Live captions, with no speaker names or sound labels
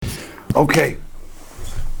Okay,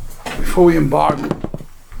 before we embark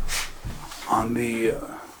on the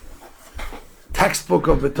textbook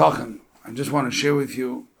of Bitachon, I just want to share with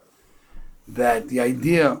you that the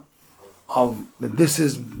idea of that this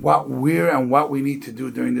is what we're and what we need to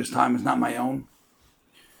do during this time is not my own.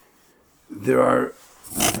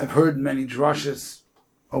 I've heard many drushes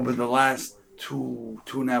over the last two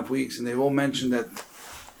and a half weeks, and they've all mentioned that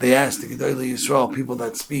they asked the Gedolei Yisrael, people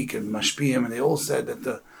that speak and Mashpiyim, and they all said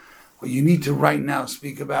that what you need to right now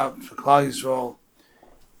speak about for Klal Yisrael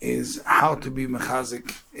is how to be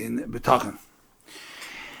mechazik in Bitachon.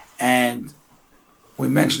 And we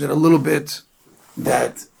mentioned it a little bit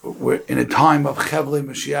that we're in a time of Chevlei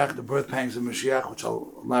Mashiach, the birth pangs of Mashiach, which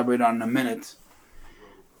I'll elaborate on in a minute.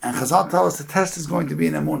 And Chazal tell us the test is going to be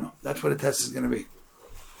in Emunah. That's what the test is going to be.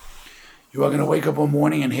 You are going to wake up one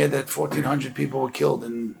morning and hear that 1,400 people were killed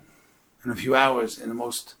in a few hours in the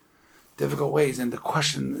most difficult ways, and the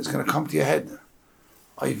question is going to come to your head: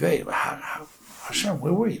 Oyvei, Hashem,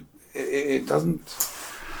 where were you? It doesn't.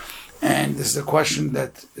 And this is a question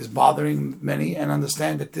that is bothering many, and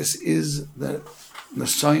understand that this is the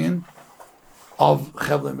sign of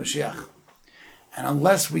Chevlei Mashiach. And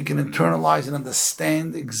unless we can internalize and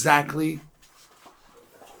understand exactly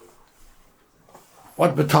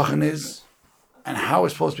what Bitachon is and how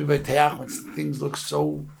it's supposed to be Beteach when things look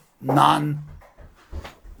so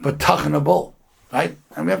non-Bitachonable, right?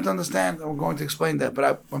 And we have to understand, and we're going to explain that.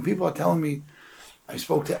 But when people are telling me, I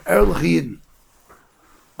spoke to Erlich Yidden,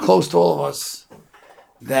 close to all of us,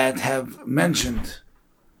 that have mentioned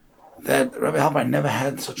that Rabbi Halpern never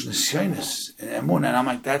had such nisyonis in Emunah, and I'm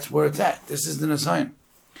like, that's where it's at. This is the nisyon.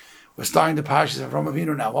 We're starting the parashas of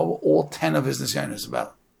Avinu now. What were all 10 of his nisyonis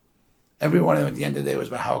about? Every one of them at the end of the day was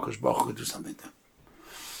about how Akash Baruch Hu could do something to him.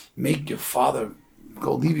 Make your father,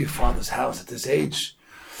 go leave your father's house at this age,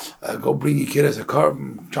 go bring your kid as a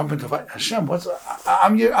carbon, jump into fight. Hashem,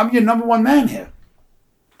 I'm your number one man here.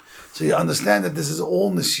 So you understand that this is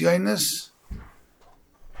all nisyonis.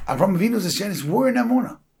 Avram Avinu's nisyonis were in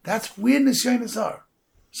Emunah. That's where nisyonis are.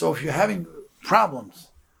 So if you're having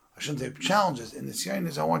problems, I shouldn't say challenges in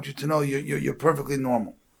nisyonis, I want you to know you're perfectly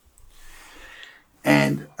normal.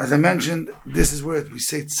 And as I mentioned, this is where we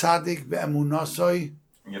say tzaddik be'emunasoi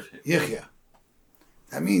yichya.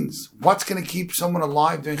 That means what's going to keep someone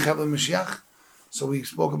alive during Chevlei Mashiach? So we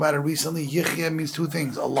spoke about it recently. Yichya means two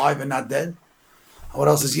things: alive and not dead. And what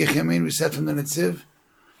else does yichya mean? We said from the Netziv,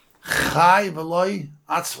 chai v'loi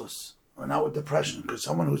atzvus. Or not with depression, because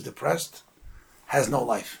someone who's depressed has no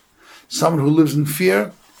life. Someone who lives in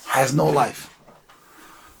fear has no life.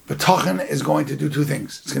 Bitachon is going to do two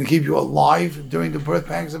things. It's going to keep you alive during the birth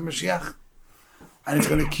pangs of Mashiach, and it's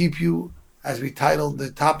going to keep you, as we titled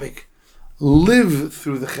the topic, live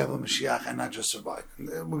through the Chevlei Mashiach and not just survive.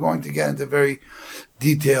 We're going to get into very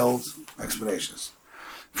detailed explanations.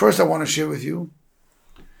 First, I want to share with you,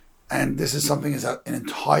 and this is something is an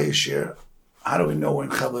entire share. How do we know we're in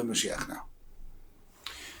Chevlei Mashiach now?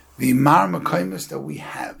 The Mar Mekaymis that we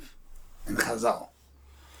have in Chazal,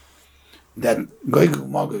 that Gog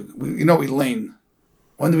Magog, we learn.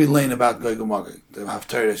 When do we learn about Gog Magog? The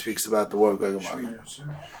Haftarah speaks about the war of Gog Magog.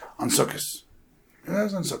 On Sukkot.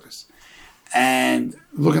 Yes, on Sukkot. And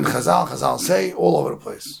look in Chazal say all over the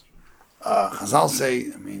place. Chazal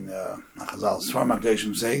say, not Chazal, Sfar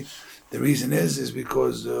Makdashim say, the reason is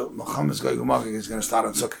because Muhammad's Gog Magog is going to start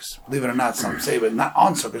on Sukkot. Believe it or not, some say, but not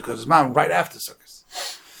on Sukkot, because it's man right after Sukkot.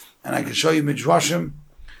 And I can show you Midrashim,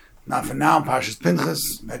 not for now, Parshas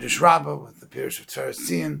Pinchas, Medrash Rabbah, with the Pirush of Tzeres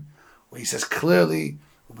Tzion, where he says clearly,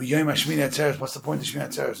 what's the point of Shmini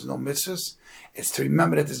Atzeres? There's no mitzvahs. It's to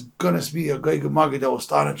remember that there's going to be a Gog Magog that will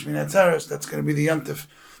start on Shmini Atzeres. That's going to be the Yontif.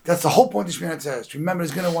 That's the whole point of Shmini Atzeres. Remember,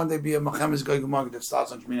 there's going to one day be a Muhammad's Gog Magog that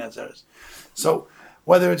starts on Shmini Atzeres. So,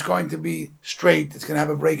 whether it's going to be straight, it's going to have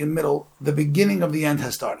a break in the middle, the beginning of the end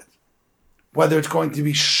has started. Whether it's going to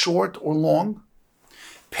be short or long,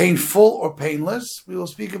 painful or painless, we will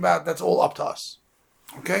speak about, that's all up to us.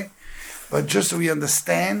 Okay? But just so we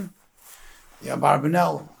understand,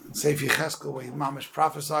 Barbanel, in Sefer Yecheskel, where Mamish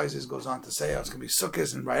prophesies, goes on to say, it's going to be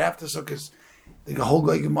Sukkot, and right after Sukkot, the whole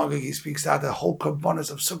Gog Magog, he speaks out, the whole Kabbanis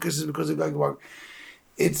of Sukkot is because of Gog Magog.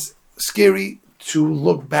 It's scary to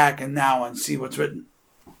look back and now and see what's written.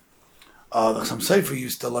 The Chassam Sofer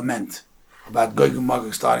used to lament about Gog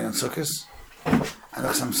Magog starting on Sukkot, and the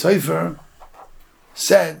Chassam Sofer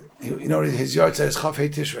said, his yard says Chafei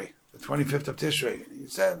Tishrei, the 25th of Tishrei. He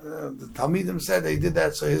said, the Talmidim said they did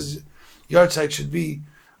that, so his yard site should be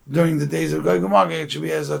during the days of Gog Magog. It should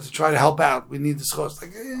be as to try to help out. We need the schos.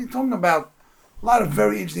 You're talking about a lot of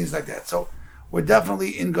very interesting things like that. So we're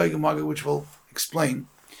definitely in Gog Magog, which we'll explain.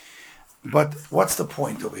 But what's the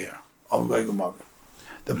point over here? of Gog and Magog.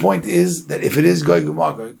 The point is that if it is Gog and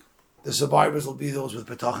Magog, the survivors will be those with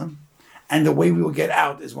Bitachon, and the way we will get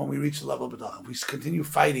out is when we reach the level of Bitachon. If we continue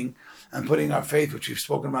fighting and putting our faith, which we've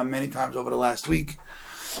spoken about many times over the last week,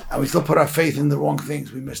 and we still put our faith in the wrong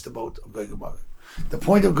things, we miss the boat of Gog and Magog. The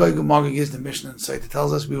point of Gog and Magog is the Mishnah and Site. It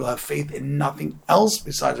tells us we will have faith in nothing else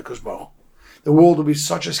besides the Kosh Baruch. The world will be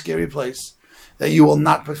such a scary place that you will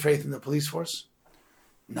not put faith in the police force,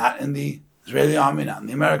 not in the Israeli army, not in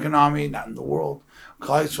the American army, not in the world.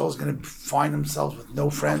 Klal Yisrael is going to find themselves with no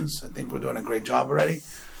friends. I think we're doing a great job already.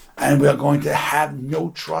 And we are going to have no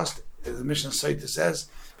trust. As the Mishnah Site says,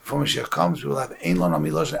 before Mashiach comes, we will have Ein Lon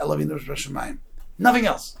Amilosh Elavinu B'Shamayim. Nothing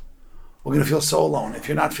else. We're going to feel so alone. If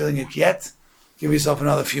you're not feeling it yet, give yourself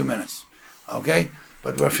another few minutes. Okay?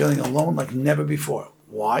 But we're feeling alone like never before.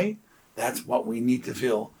 Why? That's what we need to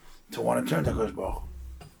feel to want to turn to HaKadosh Baruch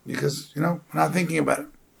Hu. Because, we're not thinking about it.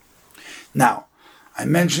 Now, I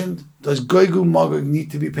mentioned, does Gog and Magog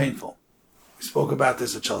need to be painful? We spoke about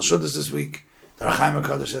this at Shal Shudas this week. The Rechaim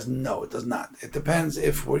HaKadosh says, no, it does not. It depends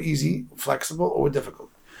if we're easy, flexible, or we're difficult.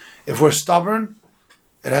 If we're stubborn,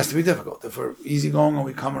 it has to be difficult. If we're easygoing and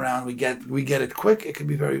we come around, we get it quick, it can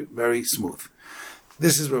be very, very smooth.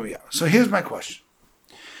 This is where we are. So here's my question.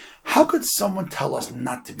 How could someone tell us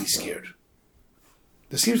not to be scared?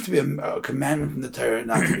 There seems to be a commandment in the Torah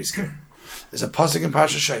not to be scared. There's a pasuk in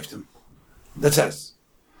Parashat Shoftim that says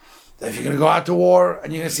that if you're going to go out to war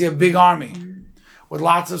and you're going to see a big army with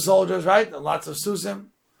lots of soldiers, right, and lots of susim,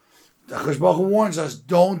 the HaKadosh Baruch Hu warns us,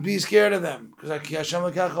 don't be scared of them. Because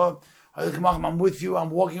I'm with you, I'm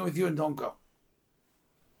walking with you, and don't go.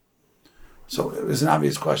 So it's an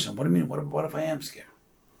obvious question. What do you mean? What if I am scared?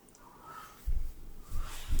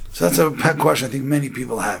 So that's a pet question I think many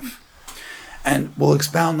people have. And we'll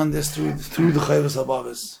expound on this through the Chovos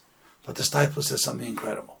Halevavos. But the Steipler says something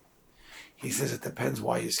incredible. He says it depends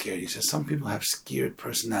why you're scared. He says some people have scared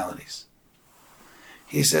personalities.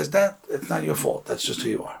 He says that it's not your fault. That's just who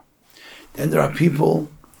you are. Then there are people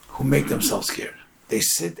who make themselves scared. They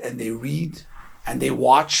sit and they read and they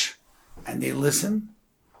watch and they listen.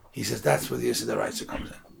 He says that's where the Yisod Raisa comes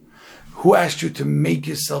in. Who asked you to make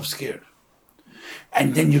yourself scared?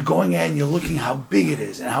 And then you're going in and you're looking how big it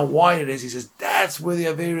is and how wide it is. He says that's where the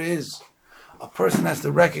Aveira is. A person has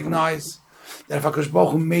to recognize that if HaKadosh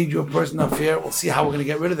Baruch Hu made you a person of fear, we'll see how we're going to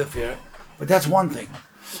get rid of the fear. But that's one thing.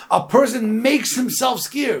 A person makes himself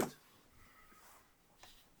scared.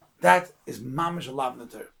 That is mamish alav in the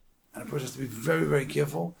Torah. And a person has to be very, very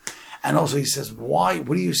careful. And also he says, why?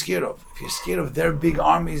 What are you scared of? If you're scared of their big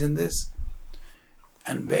armies in this,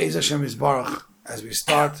 and Be'ez Hashem Yisbarach, as we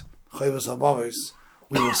start Chovos Halevavos,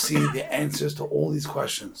 we will see the answers to all these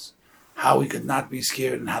questions. How we could not be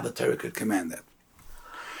scared and how the Torah could command that.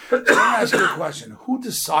 So let me ask you a question. Who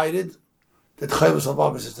decided that Chovos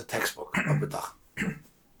Halevavos is the textbook of Bitachon?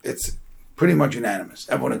 It's pretty much unanimous.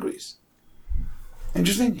 Everyone agrees.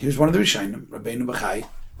 Interesting. He was one of the Rishonim, Rabbeinu Bachai,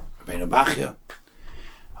 Rabbeinu Bachya,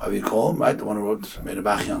 how you call him, right? The one who wrote Rabbeinu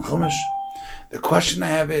Bachya on Chumash. The question I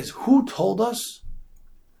have is, who told us?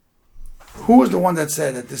 Who was the one that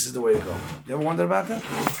said that this is the way to go? You ever wondered about that?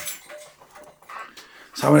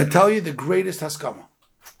 So I'm going to tell you the greatest Haskama.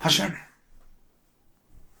 Hashem.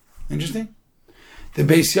 Interesting. The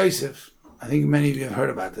Beis Yosef, I think many of you have heard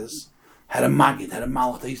about this, had a Magid, had a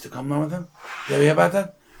Malach that used to come along with him. Did you hear about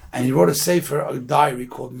that? And he wrote a sefer, a diary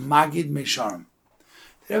called Magid Mesharim.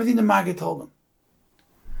 Did everything the Magid told him.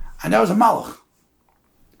 And that was a Malach.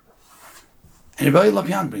 And Rebbe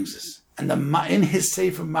Lapian brings this. And in his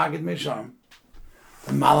sefer Magid Mesharim,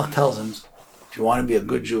 the Malach tells him, if you want to be a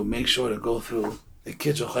good Jew, make sure to go through the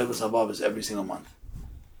Kitzur Chovos Halevavos every single month.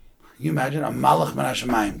 Can you imagine? A Malach min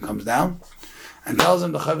Hashemayim comes down and tells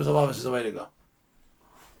him the Chovos Halevavos is the way to go.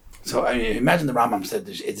 So I mean, imagine the Rambam said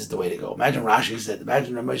it is the way to go. Imagine Rashi said.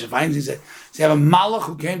 Imagine Moshe Feinstein said. So you have a Malach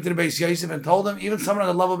who came to the Beis Yosef and told him, even someone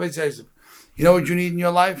on the level of Beis Yosef, you know what you need in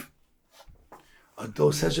your life? A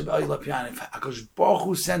dosage of El Lapian. If HaKadosh Baruch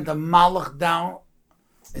Hu sent a Malach down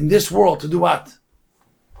in this world to do what?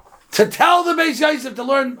 To tell the Beis Yosef to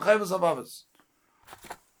learn Chovos Halevavos.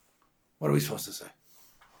 What are we supposed to say?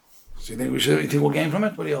 So you think we'll gain from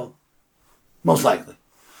it? What do you hold? Most likely.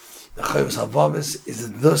 The Chovos Halevavos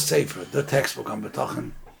is the sefer, the textbook on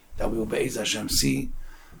Bitachon that we will Be'ez Hashem see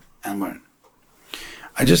and learn.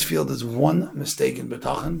 I just feel there's one mistake in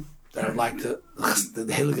Bitachon that I'd like to, the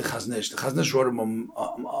Heilige Chaznish. The Chaznish wrote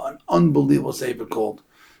an unbelievable sefer called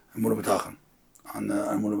Emunah Bitachon, on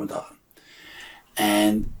Emunah Bitachon.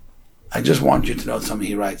 And I just want you to know something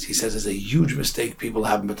he writes. He says there's a huge mistake people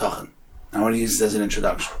have in Bitachon. Now what he uses as an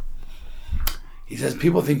introduction. He says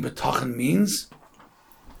people think Bitachon means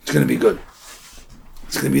it's going to be good.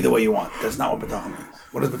 it's going to be the way you want. That's not what Bitachon means.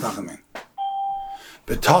 What does Bitachon mean?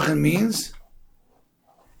 Bitachon means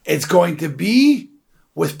it's going to be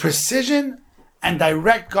with precision and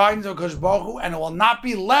direct guidance of Kosh Baruch Hu, and it will not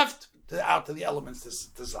be left out to the elements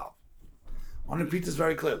to solve. I want to repeat this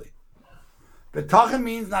very clearly. Bitachon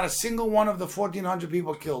means not a single one of the 1,400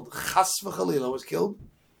 people killed, Chas v'Chalila, was killed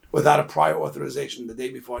without a prior authorization the day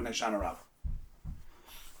before Neshana Rabbah.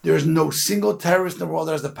 There is no single terrorist in the world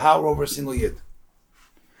that has the power over a single Yid.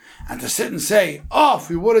 And to sit and say, oh, if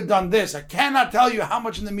we would have done this, I cannot tell you how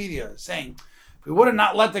much in the media is saying, if we would have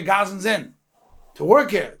not let the Gazans in to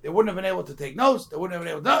work here, they wouldn't have been able to take notes, they wouldn't have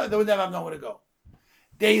been able to, they would never have nowhere to go.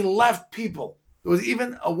 They left people. There was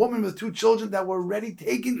even a woman with 2 children that were already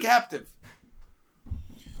taken captive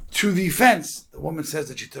to the fence. The woman says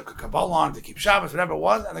that she took a Kabbalah on to keep Shabbos, whatever it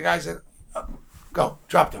was, and the guy said, go,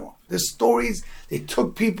 drop them off. There's stories, they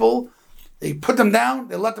took people, they put them down,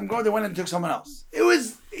 they let them go, they went and took someone else. It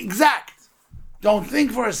was exact. Don't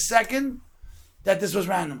think for a second that this was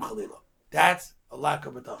random, Khalila. That's a lack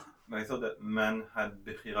of bitachon. I thought that man had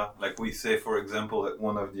bechira. Like we say, for example, that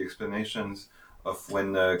one of the explanations of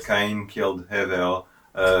when Cain killed Hevel,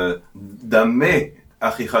 Dameh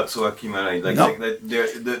achichat tzuakim alei. Like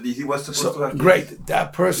that he was supposed to have... Great.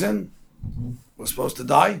 That person was supposed to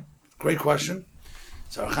die. Great question.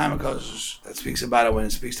 So Chaim HaKadosh that speaks about it when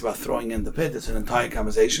it speaks about throwing in the pit. It's an entire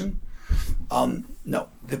conversation. No,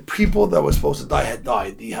 the people that were supposed to die had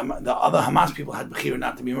died. The other Hamas people had bechira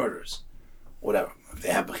not to be murderers, whatever. If they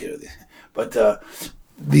have bechira, but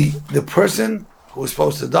the person who was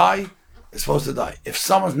supposed to die is supposed to die. If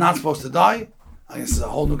someone's not supposed to die, I guess it's a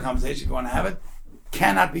whole new conversation if you want to have it.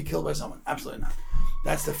 Cannot be killed by someone. Absolutely not.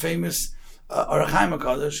 That's the famous Chaim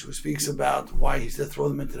HaKadosh who speaks about why he said throw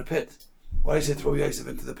them into the pit. Why did he say throw Yosef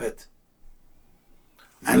into the pit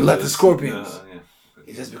and let the scorpions?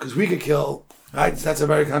 He says because we could kill. Right? That's a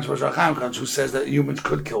very controversial Chaim HaKadosh who says that humans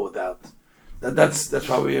could kill without. That's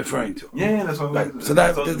what we're referring to. Yeah, that's what. Right. So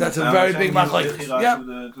that's a very big machlokes. Yeah,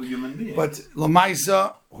 to human beings. But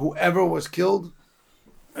Lamaisa, whoever was killed,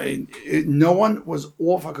 no one was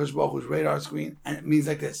off HaKadosh Baruch Hu's radar screen, and it means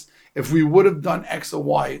like this: if we would have done X or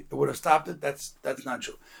Y, it would have stopped it. That's not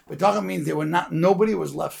true. Bitachon means nobody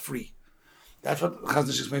was left free. That's what Chazon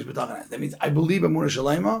explains Bitachon as. That means I believe in Emunah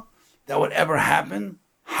Shalema that whatever happened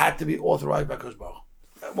had to be authorized by HaKadosh Baruch Hu.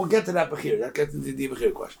 We'll get to that Bechir. That gets into the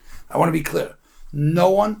Bechir question. I want to be clear.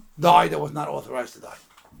 No one died that was not authorized to die.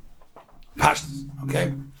 Pashtus.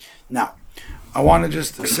 Okay? Now, I want to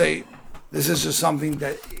just say, this is just something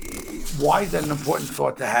that, why is that an important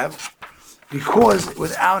thought to have? Because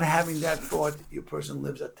without having that thought, your person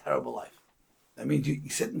lives a terrible life. That means you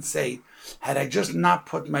sit and say, had I just not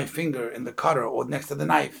put my finger in the cutter or next to the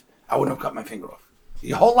knife, I wouldn't have cut my finger off.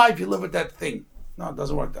 Your whole life you live with that thing. No, it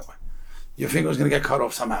doesn't work that way. Your finger is going to get cut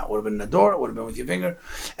off somehow. It would have been in the door, it would have been with your finger,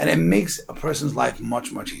 and it makes a person's life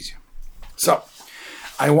much, much easier. So,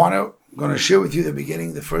 I'm going to share with you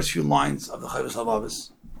the first few lines of the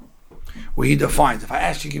Halevavos, where he defines. If I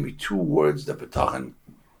ask you, give me 2 words that Bitachon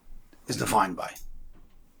is defined by.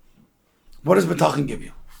 What does Bitachon give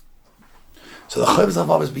you? So the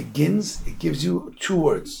Halevavos begins. It gives you 2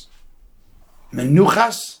 words: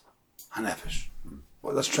 Menuchas hanefesh.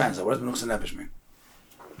 Well, let's translate. What does Menuchas hanefesh mean?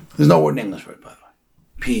 There's no word in English for it, by the way.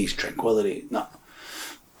 Peace, tranquility, no.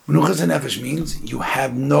 Menuchas hanefesh means you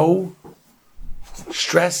have no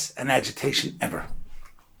stress and agitation ever.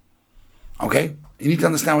 Okay? You need to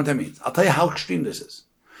understand what that means. I'll tell you how extreme this is.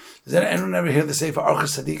 Does anyone ever hear the Sefer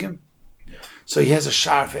Archas Tzadikim? Yeah. So he has a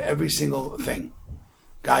Shaar for every single thing.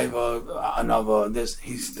 Gaiva, Anava, this.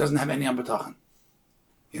 He doesn't have any on Bitachon.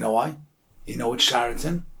 You know why? You know which Shaar it's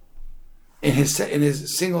in? In his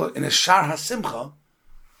Shaar HaSimcha,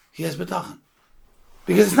 he has Bitachon.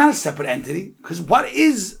 Because it's not a separate entity. Because what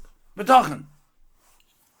is Bitachon?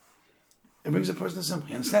 It brings a person to Simcha.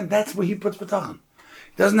 You understand? That's where he puts Bitachon.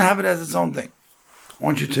 He doesn't have it as its own thing. I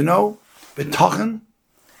want you to know, Bitachon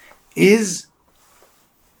is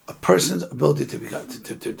a person's ability to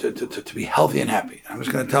be healthy and happy. I'm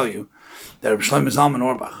just going to tell you that Rabbi Shlomo Zalman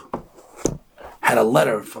Auerbach had a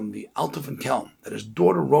letter from the Alter von Kelm that his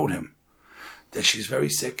daughter wrote him that she's very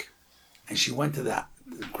sick, and she went to the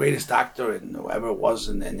greatest doctor in whoever it was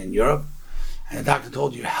in Europe, and the doctor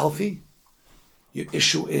told you, you're healthy, your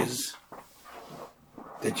issue is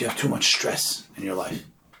that you have too much stress in your life.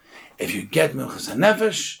 If you get Menuchas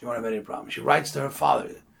hanefesh, you won't have any problem. She writes to her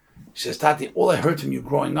father. She says, Tati, all I heard from you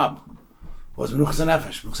growing up was Menuchas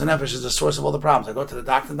hanefesh. Menuchas hanefesh is the source of all the problems. I go to the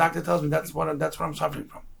doctor tells me that's what I'm suffering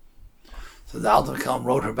from. So the Alter Kelm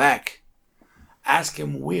wrote her back. Ask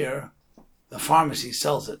him where the pharmacy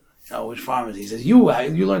sells it which pharmacy? He says, you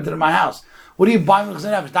learned it in my house. What do you buy Menuchas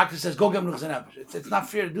Nefesh? Doctor says, go get Menuchas Nefesh. It's not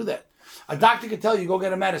fair to do that. A doctor could tell you, go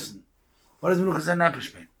get a medicine. What does Menuchas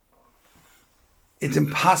Nefesh mean? It's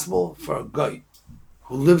impossible for a guy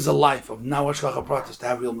who lives a life of Nawashkacha Pratis to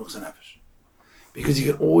have real Menuchas Nefesh. Because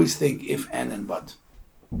you can always think if, and but.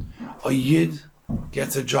 A Yid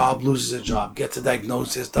gets a job, loses a job, gets a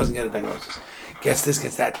diagnosis, doesn't get a diagnosis, gets this,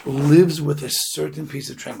 gets that, lives with a certain piece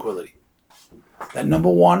of tranquility. That number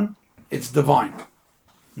one, it's divine.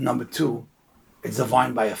 Number two, it's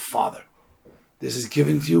divine by a father. This is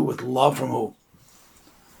given to you with love from who?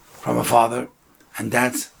 From a father. And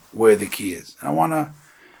that's where the key is. And I want to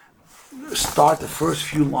start the first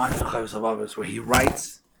few lines of Habitachon where he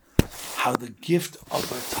writes how the gift of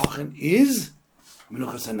Bitachon is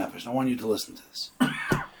Menuchas Nefesh. I want you to listen to this.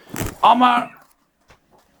 Amar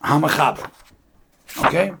HaMachaber.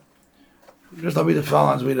 Okay? Just I'll read the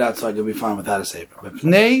lines, read it outside, you'll be fine without a saber. But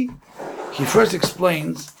Pnei, he first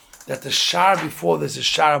explains that the Shaar before this is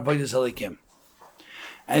Shaar Avodas Elikim.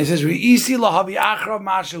 And he says, Re'isi lahavi achra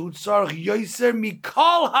masha hutzarach yoser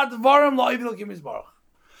mikol hadvarim la'ivil kim yisbarach.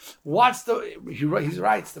 What's he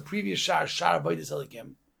writes the previous Shaar Avodas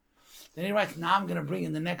Elikim. Then he writes, now I'm going to bring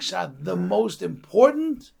in the next Shaar the most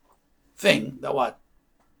important thing that what?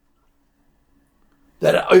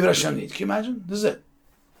 That Oivir Hashem needs. Can you imagine? This is it.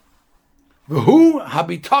 V'hu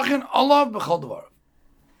habitachon alav b'chol dvar.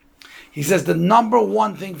 He says the number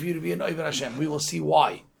one thing for you to be an Oivir Hashem. We will see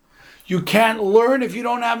why. You can't learn if you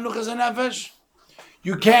don't have Menuchas Nefesh.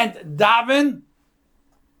 You can't daven.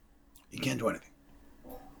 You can't do anything.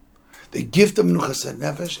 The gift of Menuchas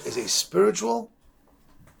Nefesh is a spiritual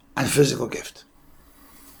and physical gift.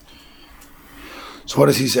 So what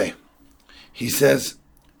does he say? He says,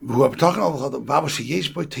 you're going to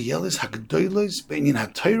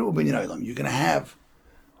have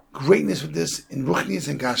greatness with this in Ruchnius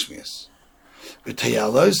and Gashmius. What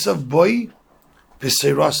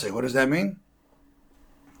does that mean?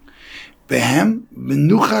 I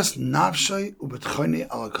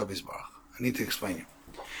need to explain it.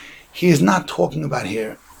 He is not talking about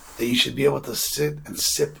here that you should be able to sit and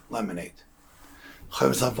sip lemonade.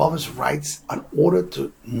 Halevavos writes, in order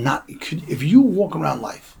to not, if you walk around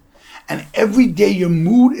life and every day your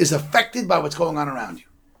mood is affected by what's going on around you,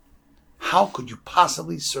 how could you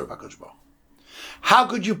possibly serve HaKadosh Baruch Hu? How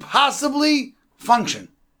could you possibly function?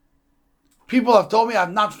 People have told me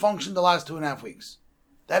I've not functioned the last 2.5 weeks.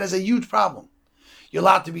 That is a huge problem. You're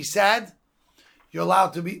allowed to be sad. You're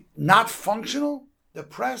allowed to be not functional.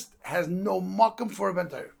 Depressed has no makom for a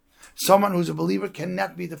bentayr. Someone who's a believer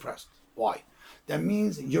cannot be depressed. Why? That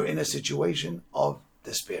means you're in a situation of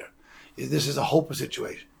despair. This is a hopeless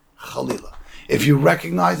situation. Chalila. If you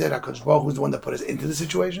recognize that HaKadosh Baruch Hu is the one that put us into the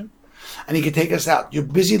situation, and He can take us out. You're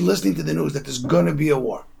busy listening to the news that there's going to be a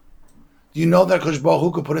war. Do you know that HaKadosh Baruch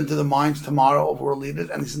Hu could put into the minds tomorrow of world leaders,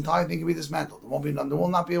 and this entire thing can be dismantled? There will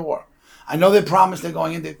not be a war. I know they promised they're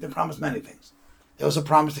going in. They promised many things. They also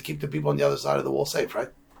promised to keep the people on the other side of the wall safe, right?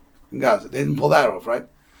 In Gaza. They didn't pull that off, right?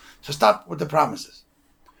 So stop with the promises.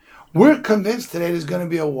 We're convinced today there's going to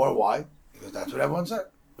be a war. Why? Because that's what everyone said.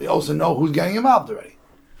 We also know who's getting involved already.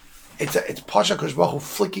 It's Pasha HaKadosh Baruch Hu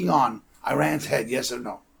flicking on Iran's head, yes or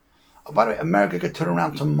no. Oh, by the way, America could turn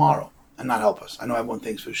around tomorrow and not help us. I know everyone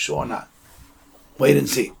thinks for sure not. Wait and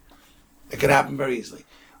see. It could happen very easily.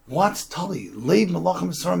 What's Tully? Leib Malachim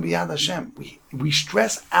Saram B'Yad Hashem. We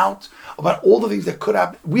stress out about all the things that could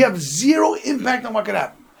happen. We have zero impact on what could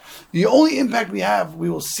happen. The only impact we have, we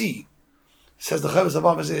will see, says the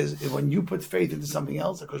Habitachon, is when you put faith into something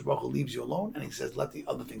else, HaKadosh Baruch Hu leaves you alone, and He says, let the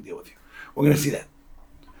other thing deal with you. We're going to see that.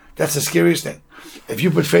 That's the scariest thing. If you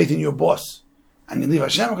put faith in your boss, and you leave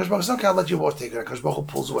Hashem, HaKadosh Baruch Hu says, okay, I'll let your boss take it. HaKadosh Baruch Hu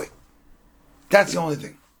pulls away. That's the only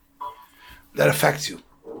thing that affects you.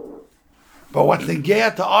 But what's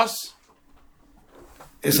negeah to us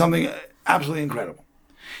is something absolutely incredible.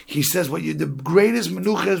 He says, the greatest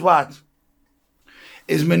menucha is what?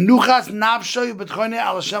 Is menuchas nafshoy b'tchonei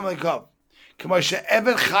al Hashem lekov. K'mo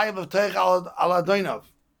she'eved chayav v'toich al adoinav.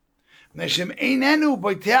 Neshem einenu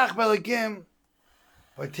boiteach b'elikim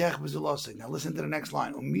boiteach b'zulasik. Now listen to the next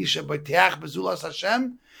line. Umisha boiteach b'zulas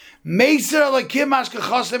Hashem meiser elikim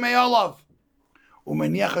ashkechosem e'olav.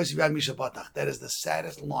 Umeniach ha'sivad misha patach. That is the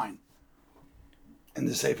saddest line in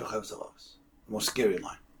the Sefer Habitachon. The most scary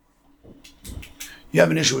line. You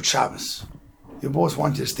have an issue with Shabbos. Your boss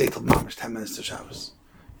wants you to stay till mamish 10 minutes to Shabbos.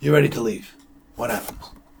 You're ready to leave. What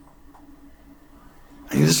happens?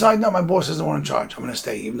 And you decide, no, my boss doesn't want in charge. I'm going to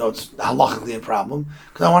stay, even though it's halachically a problem,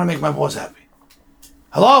 because I want to make my boss happy.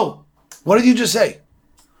 Hello? What did you just say?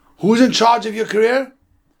 Who's in charge of your career?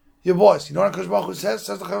 Your boss. You know what HaKadosh Baruch Hu says?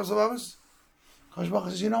 Says the Chovos. Kosh Baruch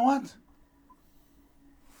says, you know what?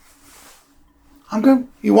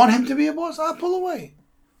 You want him to be a boss? I'll pull away.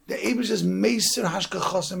 The Eibush says, Meisir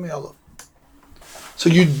Hashkachasim Me'alav. So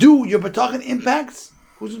your Bitachon impacts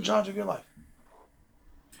who's in charge of your life.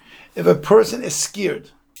 If a person is scared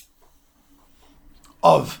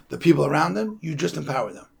of the people around them, you just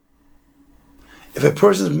empower them. If a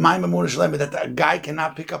person's mind that a guy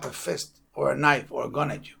cannot pick up a fist or a knife or a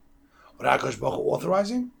gun at you, without Kosh Baruch Hu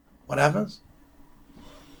authorizing, what happens?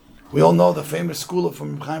 We all know the famous school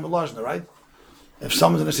from Chaim Volozhiner, right? If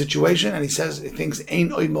someone's in a situation and he thinks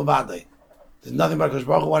Ein Oid Milvadei, there's nothing but Kosh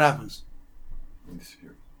Baruch Hu, what happens?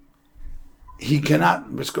 He cannot.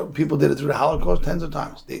 People did it through the Holocaust tens of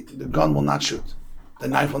times. The gun will not shoot. The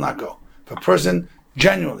knife will not go. If a person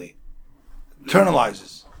genuinely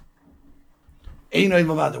internalizes Ein Oid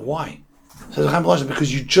Milvadei, why? Says Chaim Volozhiner,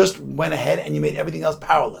 because you just went ahead and you made everything else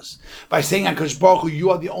powerless. By saying on Kosh Baruch Hu,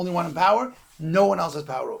 you are the only one in power, no one else has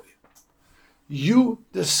power over you. You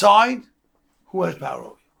decide who has power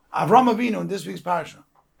over you. Avram Avinu in this week's parasha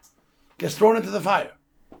gets thrown into the fire.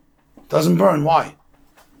 Doesn't burn. Why?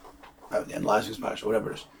 In last week's parasha,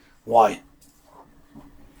 whatever it is. Why?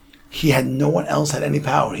 He had no one else had any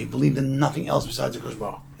power. He believed in nothing else besides the Kosh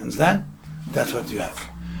Baruch Hu. Understand? That's what you have.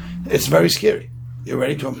 It's very scary. You're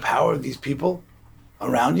ready to empower these people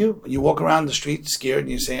around you. You walk around the street scared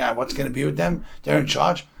and you say, what's going to be with them? They're in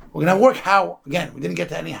charge. We're going to work how? Again, we didn't get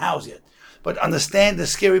to any hows yet. But understand the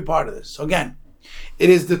scary part of this. So again, it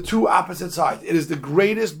is the two opposite sides. It is the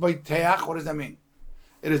greatest boiteach. What does that mean?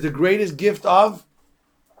 It is the greatest gift of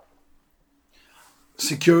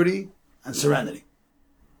security and serenity.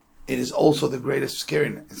 It is also the greatest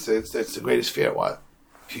scariness. It's the greatest fear. Why?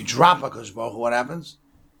 If you drop a Kosh Baruch Hu, what happens?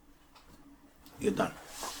 You're done.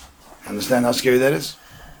 Understand how scary that is?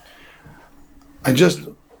 I just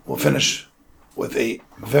will finish with a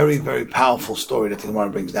very, very powerful story that the Gemara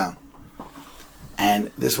brings down.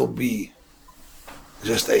 And this will be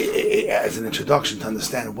just as an introduction to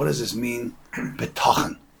understand what does this mean,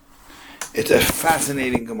 Bitachon. It's a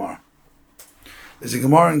fascinating Gemara. There's a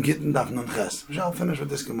Gemara in Gittin Daf Nun Ches, which I'll finish with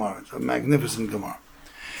this Gemara. It's a magnificent Gemara.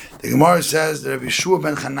 The Gemara says that Rabbi Shua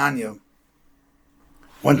ben Chananya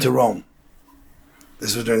went to Rome.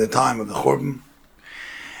 This was during the time of the Churban.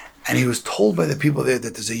 And he was told by the people there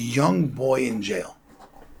that there's a young boy in jail.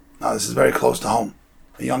 Now this is very close to home.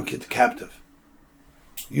 A young kid captive.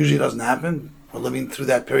 Usually doesn't happen. We're living through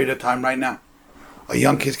that period of time right now. A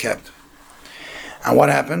young kid's captive. And what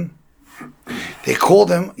happened? They called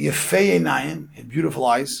him Yefei Einayim, he had beautiful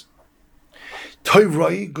eyes. Toiv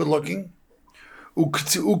Roi, good looking.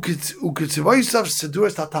 Uketzivoisav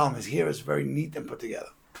Seduras Tatalm, his hair is very neat and put together.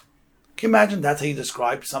 Can you imagine that's how you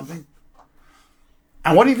describe something?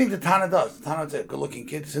 And what do you think the Tana does? The Tana said, good looking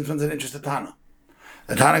kid, since when's an interest to Tana?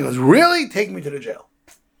 The Tana goes, really? Take me to the jail.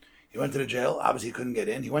 He went to the jail, obviously he couldn't get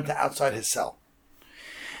in. He went to outside his cell.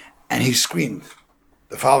 And he screamed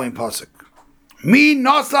the following pasuk. Mi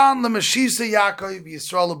nosan l'meshisa Yaakov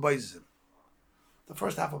Yisrael b'Yizim. The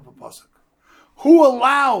first half of the pasuk. Who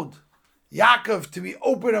allowed Yaakov to be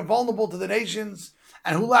open and vulnerable to the nations,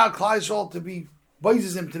 and who allowed Klal Yisrael to be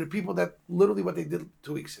b'Yizim to the people that literally what they did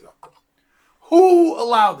 2 weeks ago? Who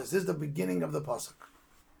allowed this? This is the beginning of the pasuk.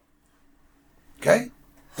 Okay?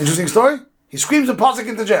 Interesting story? He screams the pasuk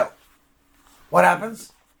into jail. What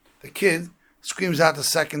happens? The kid screams out the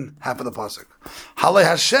second half of the pasuk. Halei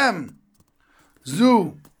Hashem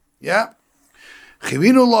Zu, yeah.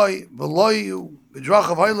 Chivinu loy v'loyu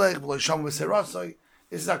b'drachav haylech v'loy sham v'serasoi.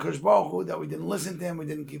 This is HaKadosh Baruch Hu that we didn't listen to him, we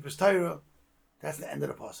didn't keep his Torah. That's the end of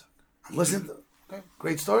the pasuk. Listen to, okay,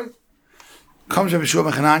 great story. Comes Rabbi Shua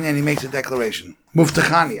ben Chananya and he makes a declaration.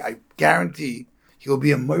 Muftachani, I guarantee he will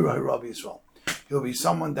be a Moira Rabbi Yisrael. He will be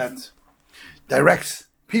someone that directs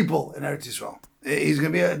people in Eretz Yisrael. He's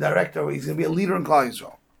going to be a director, he's going to be a leader in Klal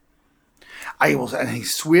Yisrael. And he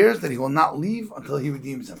swears that he will not leave until he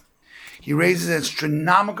redeems him. He raises an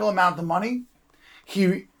astronomical amount of money.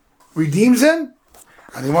 He redeems him.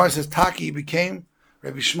 And the Gemara says, Taki became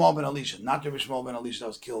Rabbi Shmuel ben Elisha. Not Rabbi Shmuel ben Elisha that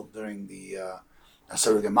was killed during the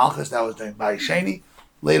Asarug Malchus. That was during Bai Sheni.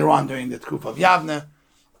 Later on, during the Tkuf of Yavne,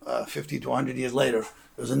 50 to 100 years later,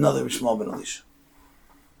 there was another Rabbi Shmuel ben Elisha.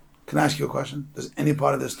 Can I ask you a question? Does any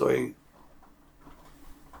part of this story...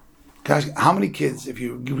 Can I ask you, how many kids, if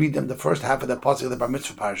you read them the first half of the pasuk of the Bar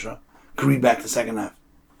Mitzvah Parasha, could read back the second half?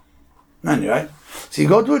 None, right? So you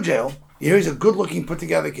go to a jail, here's a good-looking,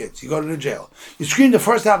 put-together kid. So you go to the jail. You scream the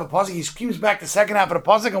first half of the pasuk, he screams back the second half of the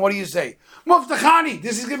pasuk, and what do you say? Muftachani,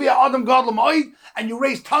 this is going to be an Adam Gadol Ma'id, and you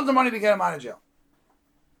raise tons of money to get him out of jail.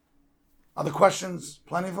 Other questions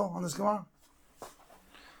plentiful on this Gemara?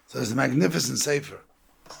 So there's a magnificent sefer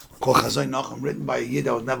called Chazon Nachum, written by a Yid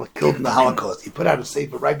that was never killed in the Holocaust. He put out a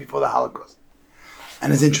sefer right before the Holocaust.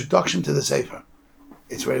 And his introduction to the sefer,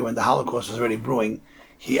 it's already when the Holocaust was already brewing,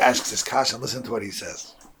 he asks his kasha, listen to what he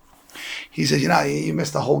says. He says, you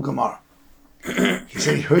missed the whole Gemara. He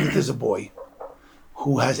said he heard that there's a boy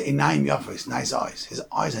who has einayim yafos, nice eyes. His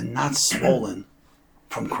eyes are not swollen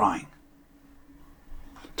from crying.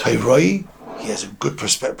 Toiroi, he has a good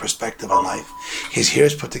perspective on life. His hair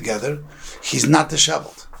is put together. He's not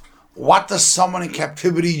disheveled. What does someone in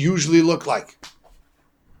captivity usually look like?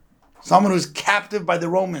 Someone who's captive by the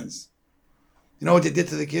Romans. You know what they did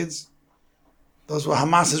to the kids? Those were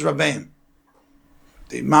Hamas's Rabbeim.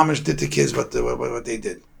 The mamish did to kids what they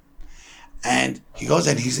did. And he goes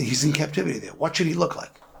and he's in captivity there. What should he look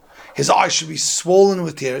like? His eyes should be swollen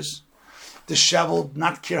with tears, disheveled,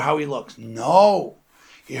 not care how he looks. No.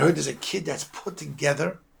 He heard there's a kid that's put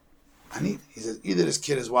together. And he says, either this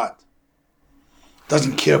kid is what?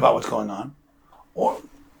 Doesn't care about what's going on.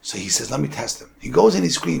 So he says, let me test him. He goes and he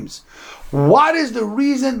screams, what is the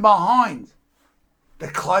reason behind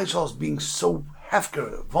that Klal Yisrael is being so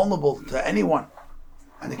hefker, vulnerable to anyone?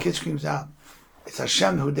 And the kid screams out, it's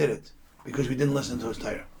Hashem who did it, because we didn't listen to his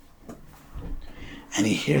Torah. And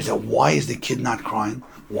he hears that, why is the kid not crying?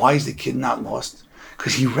 Why is the kid not lost?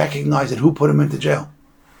 Because he recognized that who put him into jail.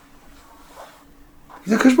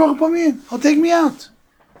 He said, Kadosh Baruch Hu put me in, he'll take me out.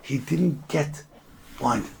 He didn't get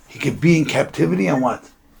blinded. He could be in captivity and what?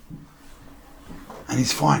 And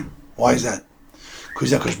he's fine. Why is that?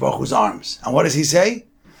 Because he's at Kadosh Baruch Hu's arms. And what does he say?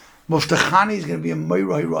 Muftachani is going to be a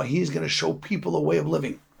Meirah. He is going to show people a way of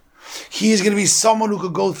living. He is going to be someone who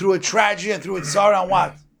could go through a tragedy and through a tzara and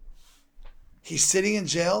what? He's sitting in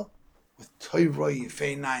jail with Toivroi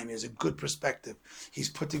Yifei. He has a good perspective. He's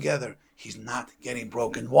put together. He's not getting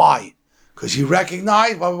broken. Why? Because he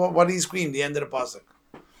recognized what he screamed, the end of the pasuk.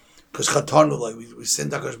 Because Chatanullah, we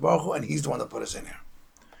sinned HaKadosh Baruch Hu, and he's the one that put us in here.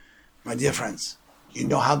 My dear friends, you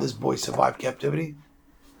know how this boy survived captivity?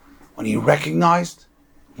 When he recognized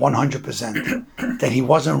 100% that he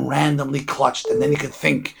wasn't randomly clutched, and then he could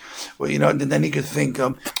think, then he could think,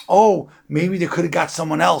 maybe they could have got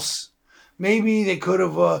someone else. Maybe they could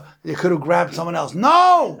have grabbed someone else.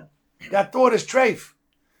 No! That thought is treif.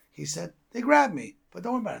 He said, they grabbed me, but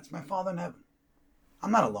don't worry about it. It's my Father in heaven.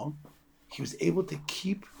 I'm not alone. He was able to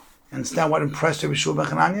keep, understand what impressed Rabbi Shua ben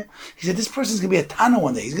Chananya? He said, this person's going to be a Tana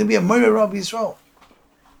one day. He's going to be a Meirah of Yisrael.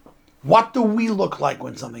 What do we look like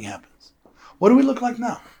when something happens? What do we look like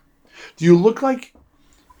now? Do you look like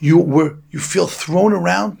you feel thrown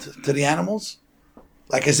around to the animals?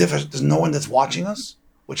 Like as if there's no one that's watching us?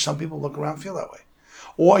 Which some people look around and feel that way.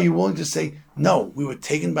 Or are you willing to say, no, we were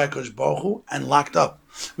taken by Kadosh Baruch Hu and locked up.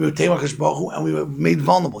 We were taken by Kadosh Baruch Hu and we were made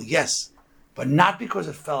vulnerable, yes. But not because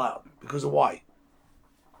it fell out. Because of why?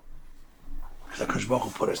 Because Kadosh Baruch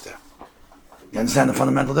Hu put us there. You understand the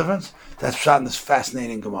fundamental difference? That's shot in this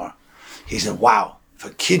fascinating Gemara. He said, wow, if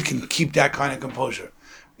a kid can keep that kind of composure,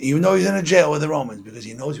 even though he's in a jail with the Romans, because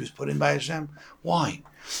he knows he was put in by Hashem. Why?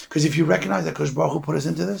 Because if you recognize that Kadosh Baruch Hu put us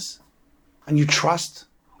into this, and you trust,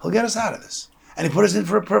 he'll get us out of this. And he put us in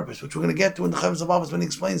for a purpose, which we're going to get to in the Habitachon when he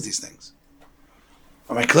explains these things.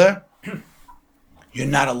 Am I clear? You're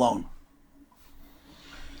not alone.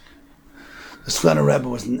 The Shlender Rebbe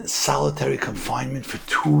was in solitary confinement for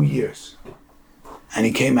 2 years. And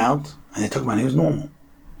he came out, and they took him out, and he was normal.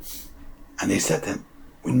 And they said to him,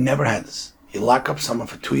 we never had this. You lock up someone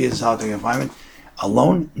for 2 years in solitary confinement,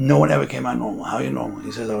 alone, no one ever came out normal. How are you normal?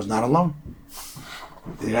 He says, I was not alone.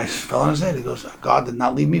 The guy fell on his head. He goes, God did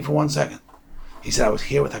not leave me for 1 second. He said, I was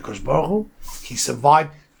here with HaKadosh Baruch Hu. He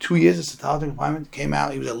survived 2 years of solitary confinement, came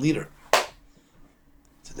out, he was a leader.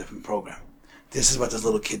 It's a different program. This is what this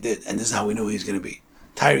little kid did, and this is how we knew he was going to be.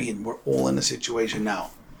 Tyre, we're all in the situation now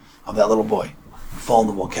of that little boy.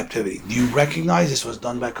 Vulnerable, captivity. Do you recognize this was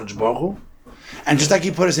done by HaKadosh Baruch Hu? And just like he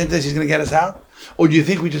put us into this, he's going to get us out? Or do you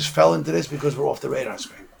think we just fell into this because we're off the radar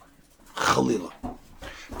screen? Chalila.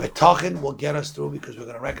 Bitachon will get us through because we're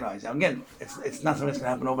going to recognize. Now again, it's not something that's going to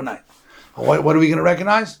happen overnight. But what are we going to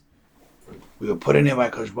recognize? We were put in here by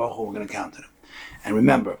HaKadosh Baruch Hu, we're going to count it. And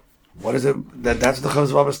remember, what is it? That's what the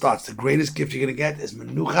Chovos starts. The greatest gift you're going to get is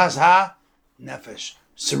menuchas ha-nefesh,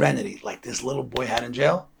 serenity, like this little boy had in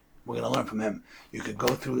jail. We're going to learn from him. You could go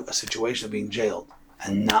through a situation of being jailed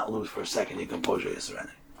and not lose for a second your composure, your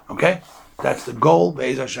serenity. Okay? That's the goal.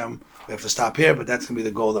 Be'ez Hashem. We have to stop here, but that's going to be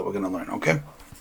the goal that we're going to learn. Okay?